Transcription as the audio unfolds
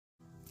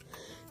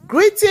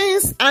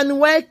Greetings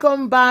and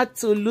welcome back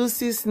to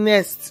Lucy's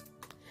Nest.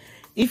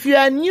 If you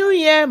are new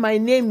here, my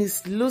name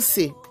is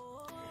Lucy.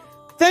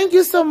 Thank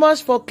you so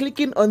much for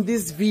clicking on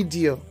this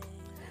video.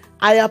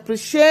 I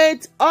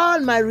appreciate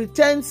all my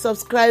returned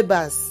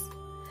subscribers.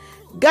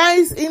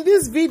 Guys, in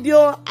this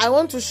video, I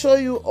want to show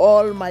you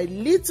all my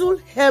little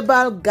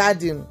herbal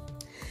garden.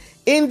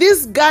 In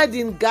this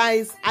garden,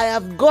 guys, I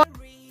have got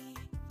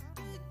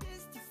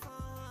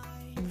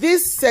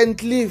this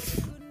scent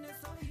leaf.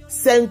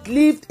 Scent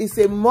leaf is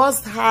a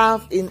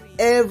must-have in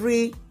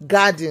every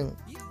garden.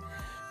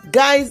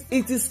 Guys,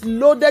 it is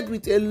loaded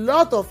with a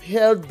lot of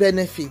health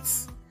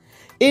benefits.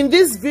 In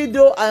this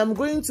video, I am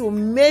going to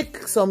make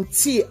some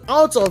tea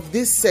out of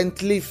this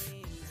scent leaf.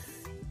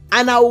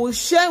 And I will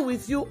share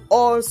with you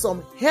all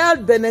some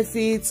health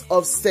benefits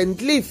of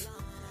scent leaf.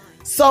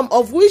 Some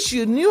of which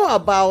you knew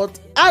about,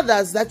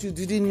 others that you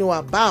didn't know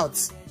about.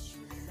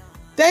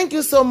 Thank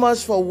you so much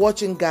for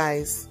watching,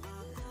 guys.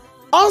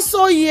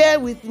 Also here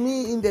with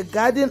me in the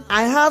garden,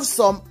 I have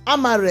some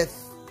amaranth.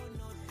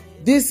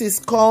 This is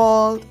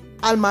called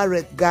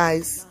amaranth,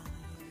 guys.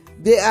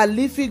 They are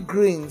leafy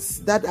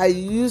greens that I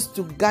use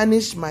to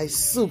garnish my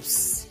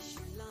soups.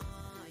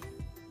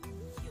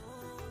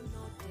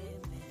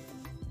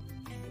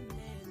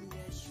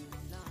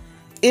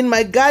 In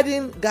my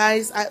garden,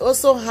 guys, I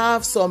also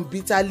have some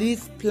bitter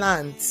leaf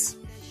plants.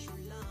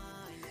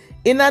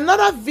 In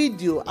another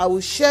video, I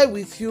will share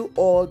with you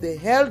all the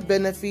health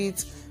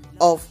benefits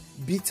of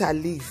bitter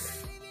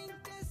leaf.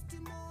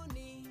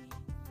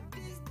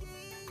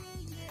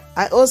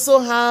 I also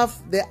have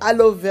the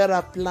aloe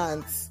vera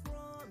plants.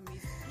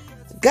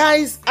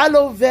 Guys,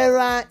 aloe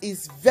vera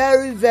is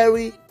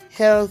very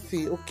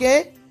healthy,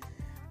 okay?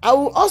 I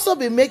will also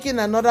be making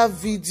another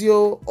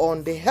video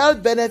on the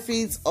health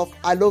benefits of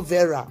aloe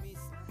vera.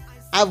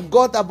 I've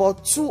got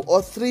about 2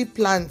 or 3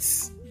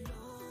 plants.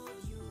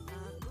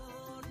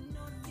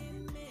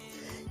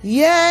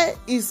 Here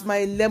is my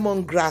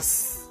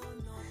lemongrass.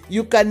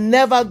 You can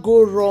never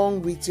go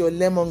wrong with your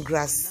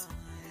lemongrass.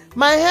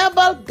 My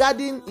herbal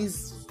garden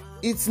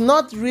it's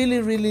not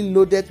really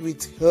loaded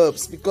with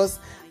herbs because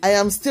I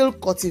am still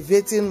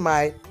cultivating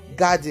my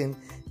garden.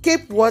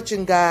 Keep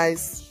watching,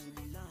 guys.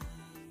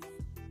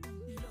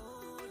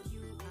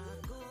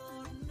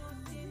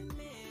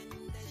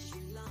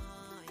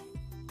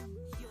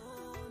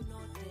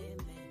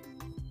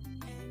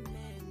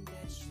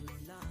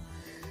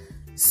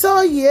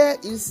 So here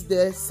is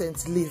the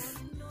scent leaf.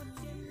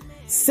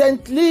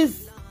 Scent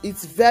leaf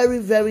is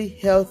very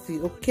healthy,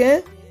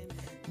 okay?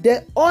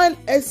 The oil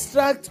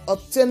extract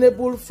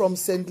obtainable from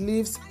scent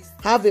leaves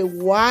have a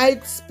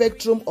wide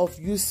spectrum of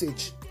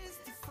usage.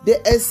 The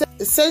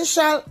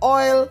essential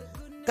oil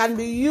can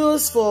be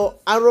used for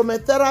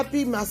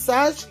aromatherapy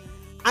massage,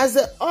 as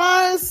the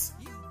oils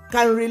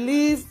can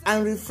relieve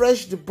and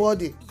refresh the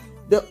body.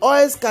 The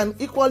oils can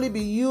equally be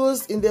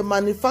used in the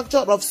manufacture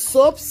of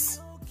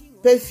soaps,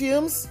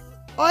 perfumes,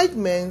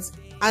 ointments,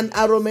 and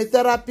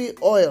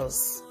aromatherapy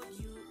oils.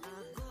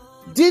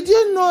 Did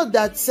you know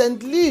that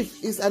scent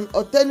leaf is an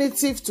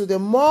alternative to the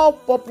more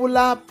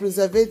popular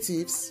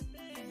preservatives?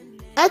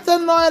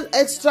 Ethanol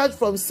extract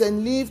from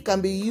scent leaf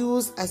can be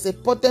used as a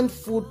potent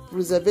food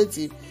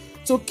preservative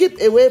to keep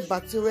away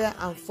bacteria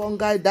and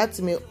fungi that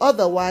may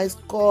otherwise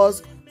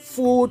cause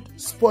food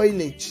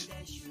spoilage.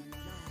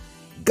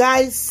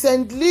 Guys,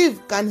 scent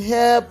leaf can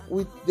help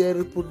with the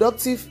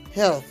reproductive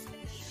health.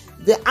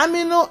 The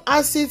amino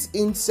acids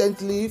in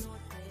scent leaf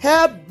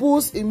help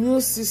boost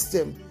immune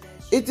system.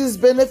 It is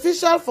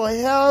beneficial for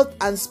health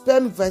and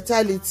sperm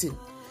vitality.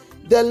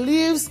 The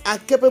leaves are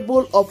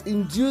capable of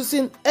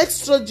inducing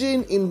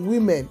estrogen in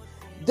women,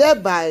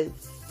 thereby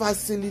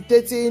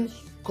facilitating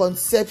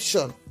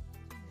conception.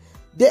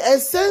 The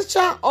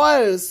essential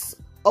oils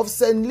of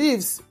scent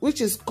leaves,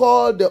 which is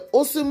called the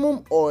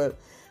Ocimum oil,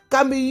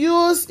 can be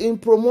used in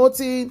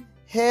promoting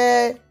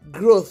hair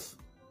growth.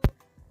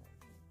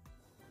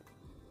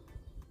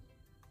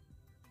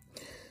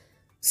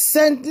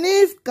 Scent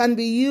leaf can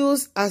be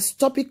used as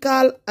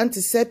topical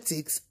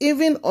antiseptics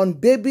even on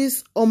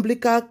babies'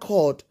 umbilical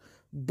cord,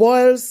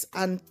 boils,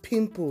 and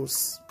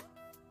pimples.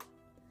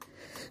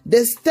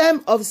 The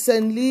stem of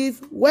scent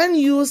leaf, when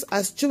used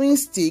as chewing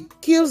stick,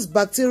 kills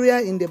bacteria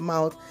in the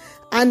mouth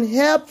and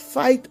helps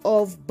fight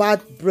off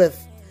bad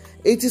breath.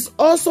 It is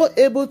also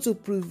able to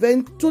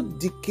prevent tooth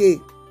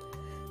decay.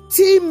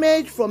 Tea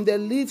made from the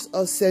leaves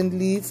of scent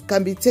leaf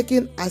can be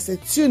taken as a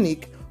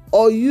tonic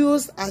or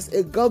used as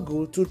a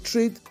gargle to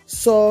treat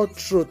sore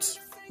throat.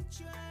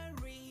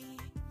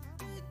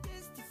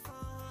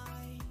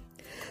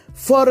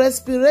 For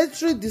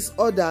respiratory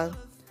disorder,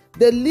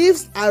 the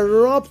leaves are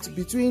rubbed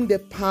between the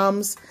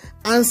palms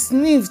and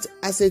sniffed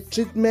as a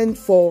treatment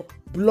for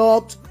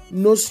blocked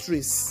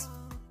nostrils.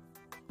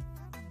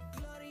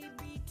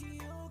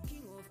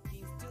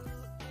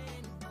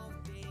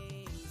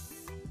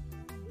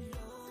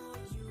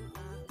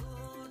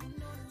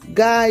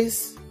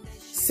 Guys,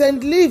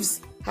 scent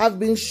leaves have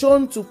been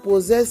shown to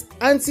possess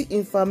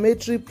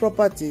anti-inflammatory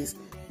properties.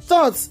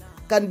 Thoughts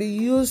can be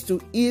used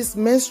to ease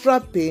menstrual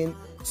pain,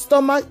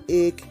 stomach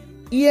ache,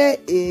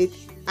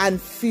 earache, and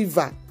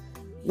fever.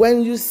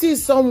 When you see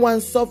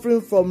someone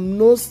suffering from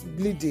nose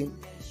bleeding,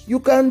 you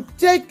can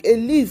take a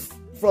leaf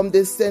from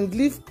the scent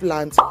leaf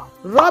plant,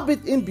 rub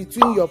it in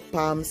between your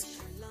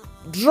palms,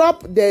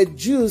 drop the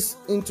juice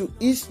into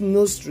each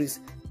nostril,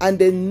 and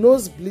the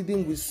nose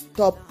bleeding will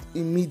stop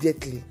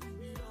immediately.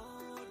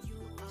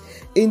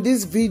 In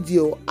this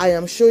video, I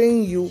am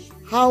showing you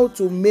how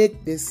to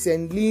make the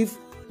scent leaf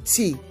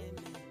tea.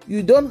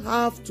 You don't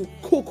have to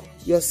cook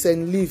your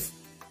scent leaf,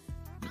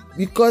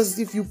 because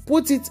if you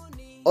put it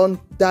on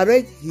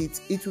direct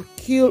heat, it will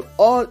kill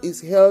all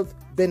its health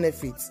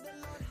benefits.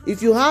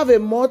 If you have a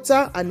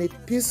mortar and a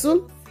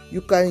pestle,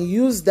 you can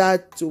use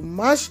that to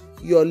mash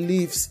your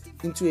leaves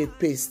into a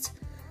paste.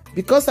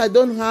 Because I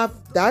don't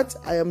have that,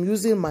 I am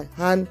using my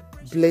hand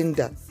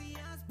blender.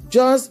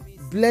 Just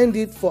blend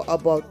it for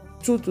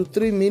about 2 to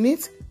 3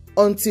 minutes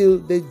until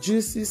the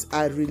juices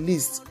are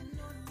released.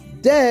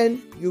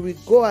 Then you will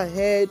go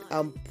ahead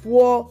and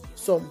pour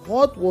some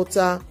hot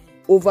water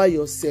over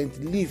your scent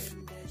leaf,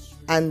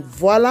 and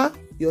voila,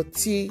 your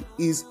tea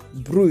is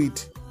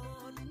brewed.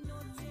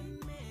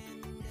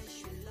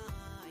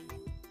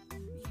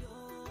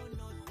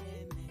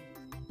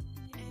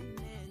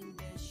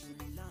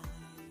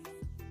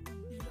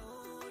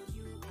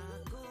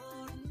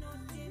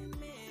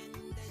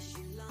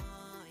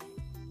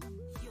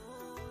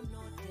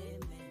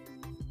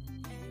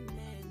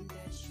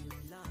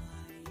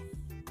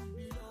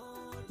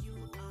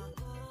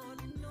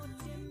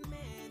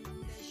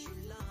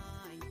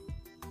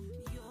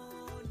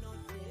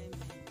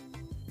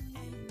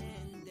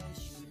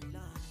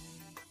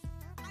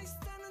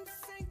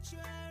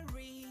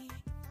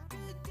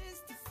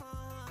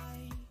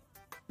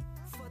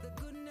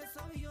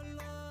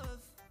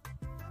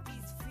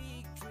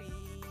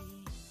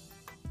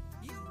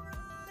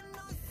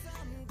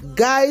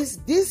 Guys,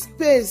 this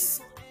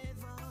paste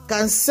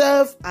can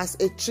serve as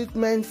a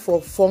treatment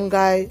for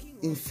fungi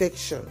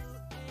infection.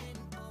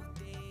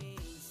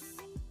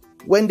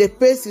 When the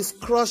paste is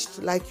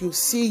crushed like you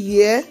see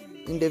here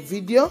in the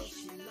video,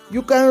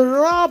 you can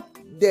rub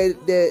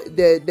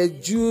the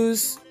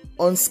juice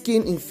on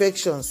skin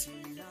infections.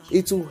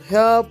 It will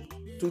help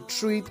to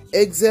treat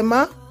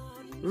eczema,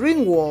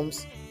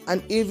 ringworms,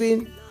 and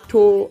even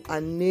toe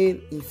and nail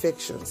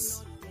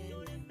infections.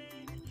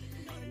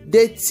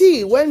 The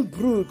tea, when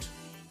brewed,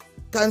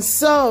 can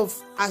serve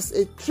as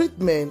a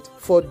treatment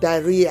for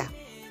diarrhea.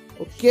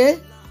 Okay?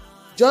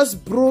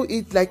 Just brew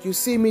it like you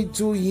see me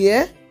do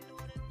here.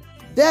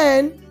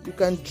 Then you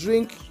can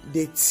drink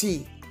the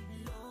tea.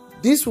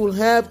 This will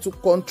help to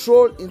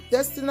control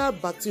intestinal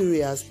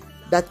bacteria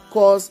that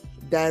cause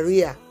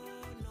diarrhea.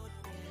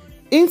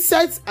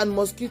 Insects and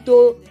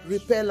mosquito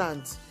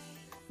repellent.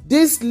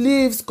 These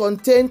leaves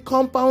contain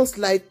compounds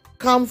like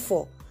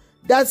camphor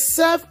that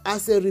serve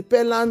as a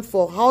repellent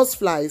for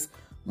houseflies,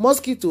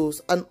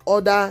 mosquitoes, and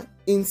other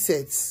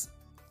insects.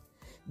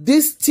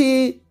 This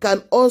tea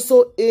can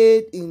also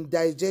aid in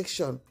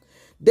digestion.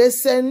 The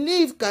scent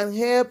leaf can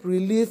help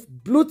relieve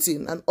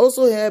bloating and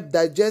also help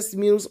digest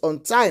meals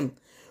on time.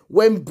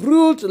 When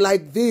brewed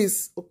like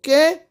this,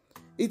 okay,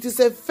 it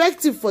is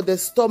effective for the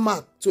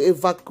stomach to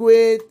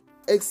evacuate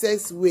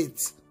excess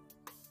weight.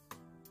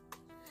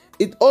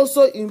 It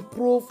also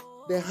improves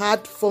the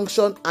heart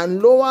function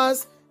and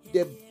lowers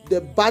the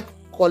bad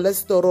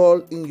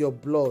cholesterol in your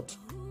blood.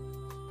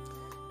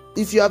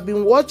 If you have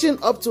been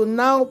watching up to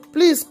now,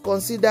 please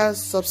consider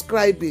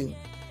subscribing.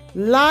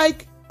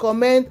 Like,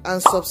 comment, and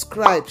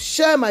subscribe.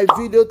 Share my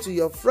video to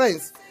your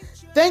friends.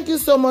 Thank you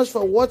so much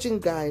for watching,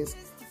 guys.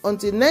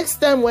 Until next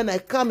time when I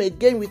come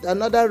again with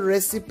another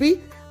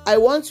recipe, I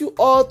want you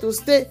all to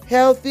stay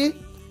healthy,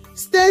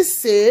 stay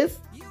safe,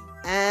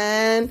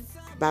 and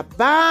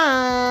bye-bye.